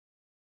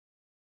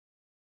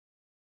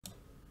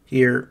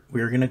Here,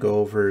 we're going to go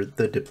over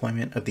the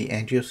deployment of the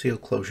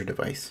Angioseal closure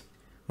device.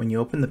 When you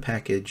open the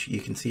package,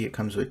 you can see it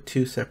comes with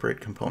two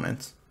separate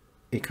components.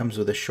 It comes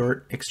with a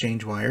short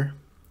exchange wire.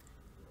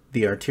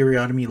 The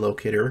arteriotomy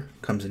locator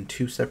comes in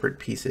two separate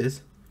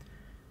pieces.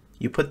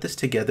 You put this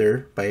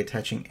together by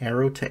attaching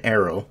arrow to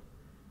arrow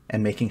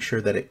and making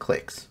sure that it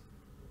clicks.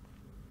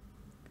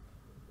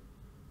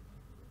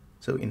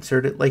 So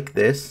insert it like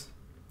this,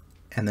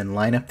 and then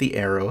line up the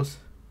arrows,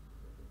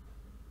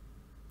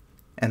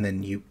 and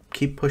then you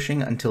keep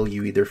pushing until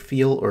you either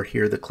feel or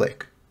hear the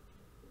click.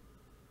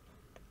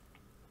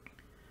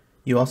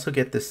 You also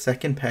get this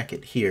second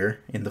packet here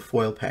in the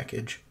foil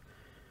package.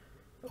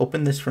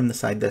 Open this from the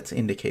side that's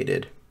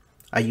indicated.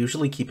 I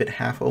usually keep it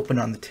half open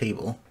on the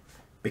table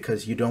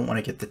because you don't want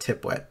to get the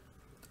tip wet.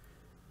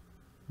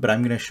 But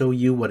I'm going to show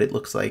you what it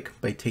looks like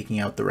by taking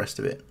out the rest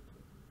of it.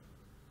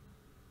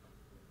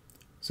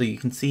 So you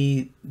can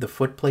see the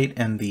foot plate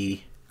and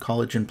the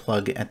collagen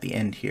plug at the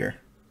end here.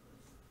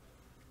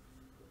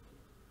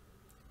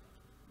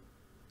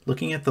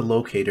 Looking at the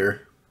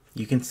locator,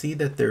 you can see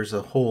that there's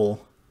a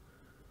hole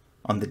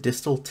on the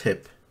distal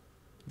tip.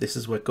 This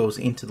is what goes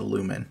into the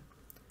lumen.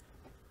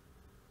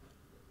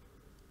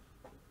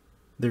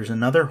 There's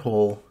another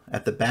hole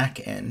at the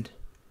back end.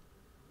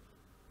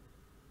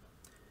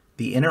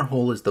 The inner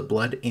hole is the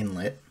blood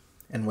inlet,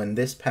 and when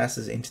this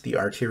passes into the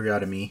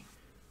arteriotomy,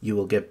 you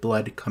will get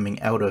blood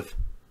coming out of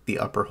the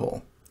upper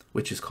hole,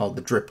 which is called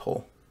the drip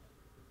hole.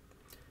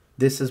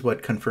 This is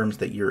what confirms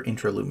that you're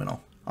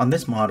intraluminal. On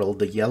this model,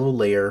 the yellow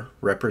layer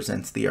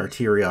represents the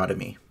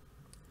arteriotomy.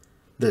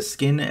 The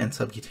skin and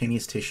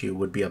subcutaneous tissue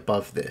would be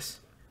above this.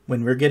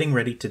 When we're getting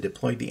ready to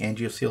deploy the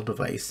Angioseal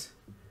device,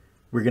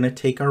 we're going to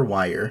take our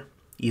wire,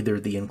 either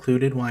the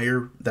included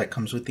wire that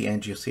comes with the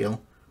Angioseal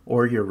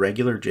or your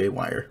regular J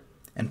wire,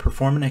 and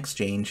perform an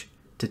exchange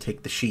to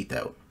take the sheath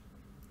out.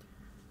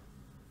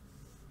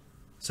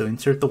 So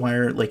insert the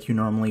wire like you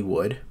normally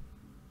would,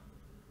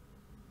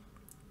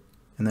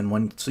 and then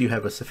once you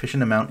have a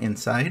sufficient amount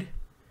inside,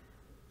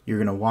 you're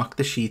going to walk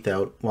the sheath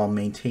out while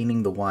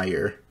maintaining the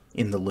wire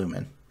in the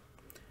lumen.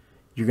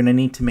 You're going to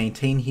need to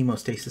maintain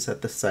hemostasis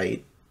at the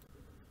site,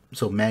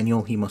 so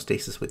manual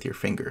hemostasis with your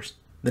fingers.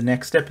 The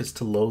next step is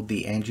to load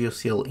the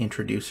Angioseal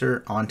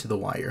introducer onto the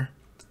wire.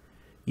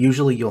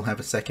 Usually you'll have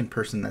a second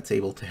person that's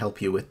able to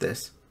help you with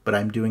this, but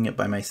I'm doing it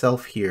by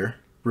myself here.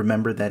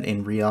 Remember that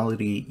in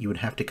reality you would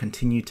have to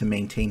continue to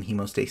maintain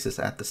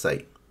hemostasis at the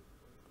site.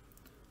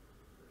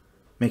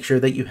 Make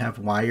sure that you have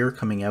wire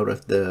coming out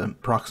of the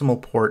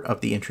proximal port of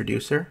the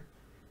introducer,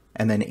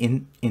 and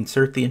then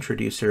insert the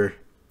introducer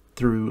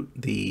through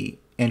the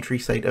entry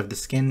site of the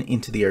skin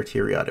into the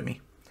arteriotomy.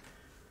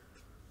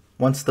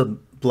 Once the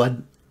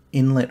blood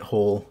inlet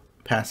hole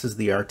passes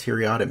the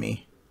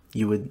arteriotomy,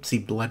 you would see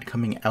blood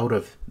coming out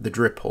of the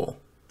drip hole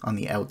on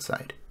the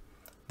outside.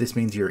 This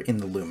means you're in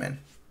the lumen.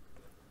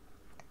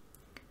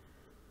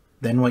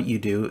 Then what you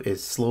do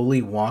is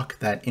slowly walk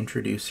that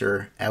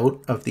introducer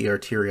out of the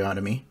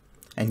arteriotomy,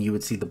 and you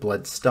would see the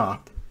blood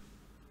stop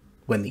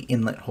when the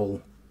inlet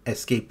hole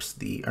escapes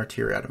the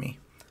arteriotomy.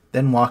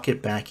 Then walk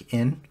it back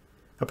in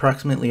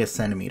approximately a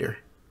centimeter.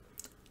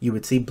 You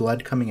would see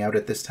blood coming out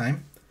at this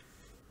time,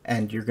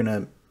 and you're going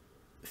to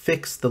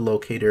fix the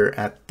locator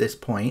at this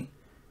point,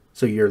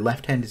 so your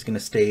left hand is going to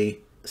stay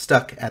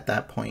stuck at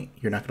that point.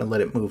 You're not going to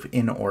let it move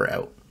in or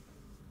out.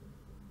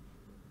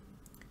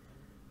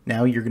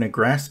 Now you're going to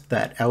grasp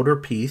that outer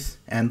piece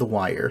and the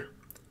wire,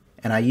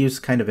 and I use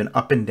kind of an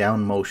up and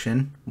down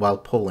motion while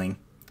pulling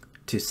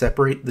to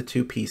separate the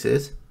two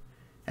pieces,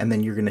 and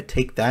then you're going to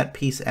take that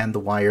piece and the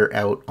wire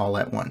out all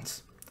at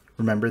once.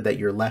 Remember that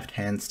your left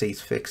hand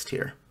stays fixed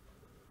here.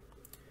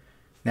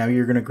 Now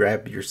you're going to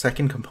grab your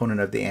second component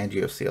of the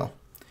Angioseal.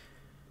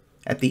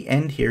 At the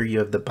end here you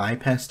have the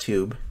bypass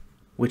tube,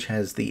 which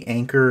has the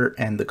anchor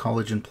and the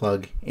collagen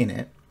plug in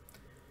it,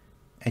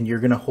 and you're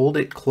going to hold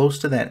it close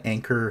to that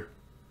anchor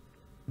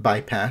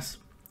bypass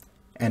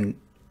and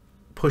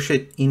push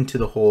it into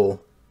the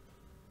hole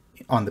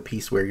on the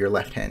piece where your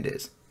left hand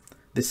is.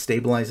 This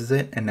stabilizes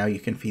it, and now you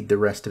can feed the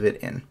rest of it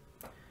in.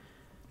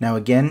 Now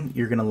again,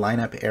 you're going to line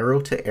up arrow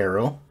to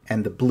arrow,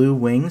 and the blue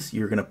wings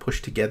you're going to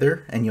push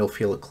together and you'll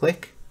feel a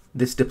click.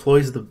 This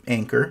deploys the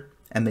anchor,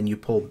 and then you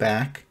pull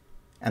back,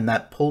 and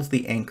that pulls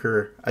the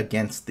anchor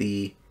against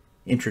the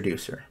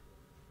introducer.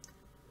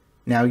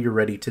 Now you're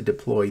ready to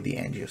deploy the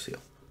Angioseal.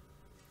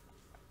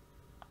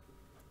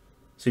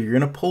 So you're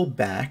going to pull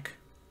back,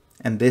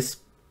 and this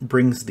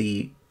brings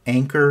the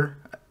anchor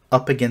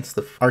up against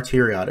the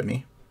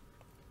arteriotomy.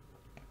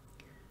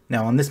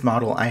 Now on this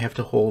model I have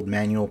to hold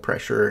manual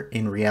pressure.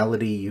 In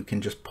reality you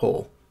can just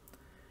pull.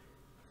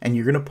 And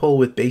you're going to pull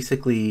with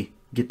basically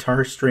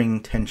guitar string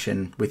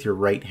tension with your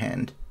right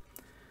hand.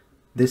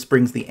 This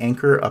brings the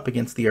anchor up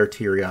against the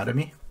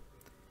arteriotomy,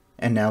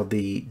 and now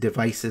the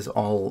device is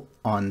all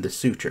on the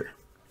suture.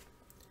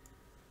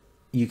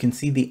 You can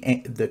see the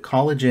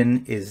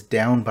collagen is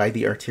down by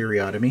the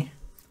arteriotomy,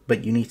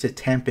 but you need to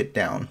tamp it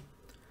down.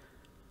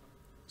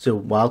 So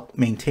while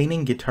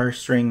maintaining guitar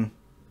string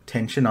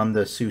tension on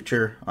the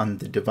suture on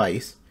the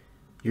device,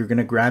 You're going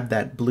to grab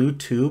that blue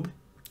tube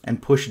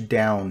and push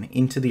down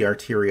into the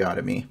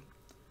arteriotomy.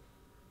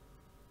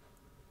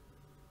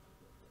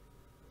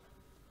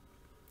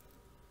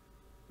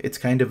 It's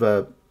kind of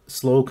a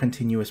slow,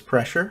 continuous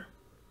pressure,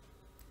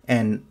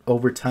 and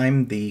over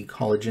time the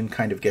collagen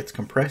kind of gets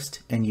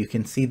compressed, and you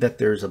can see that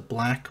there's a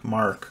black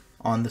mark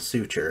on the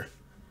suture.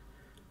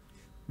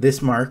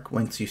 This mark,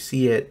 once you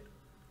see it,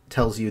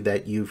 tells you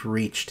that you've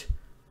reached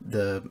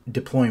the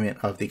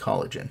deployment of the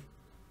collagen.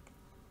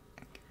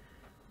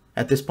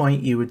 At this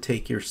point, you would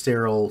take your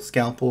sterile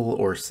scalpel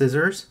or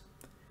scissors,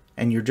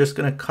 and you're just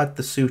going to cut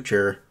the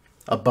suture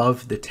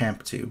above the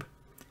tamp tube.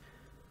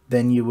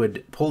 Then you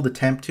would pull the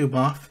tamp tube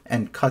off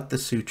and cut the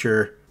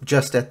suture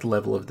just at the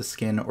level of the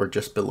skin or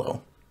just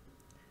below.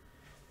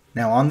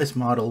 Now on this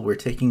model, we're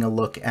taking a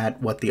look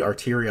at what the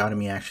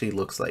arteriotomy actually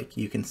looks like.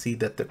 You can see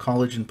that the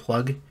collagen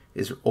plug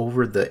is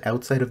over the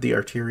outside of the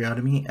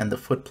arteriotomy and the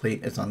foot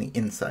plate is on the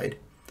inside.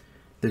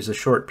 There's a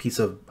short piece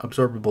of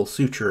absorbable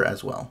suture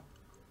as well.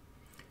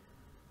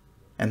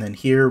 And then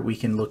here we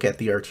can look at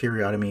the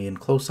arteriotomy in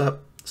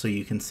close-up, so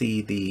you can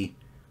see the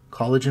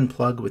collagen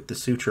plug with the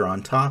suture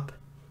on top,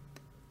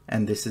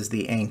 and this is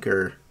the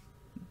anchor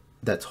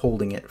that's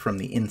holding it from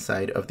the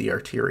inside of the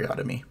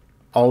arteriotomy.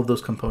 All of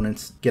those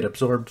components get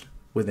absorbed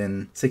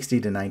within 60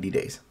 to 90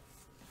 days.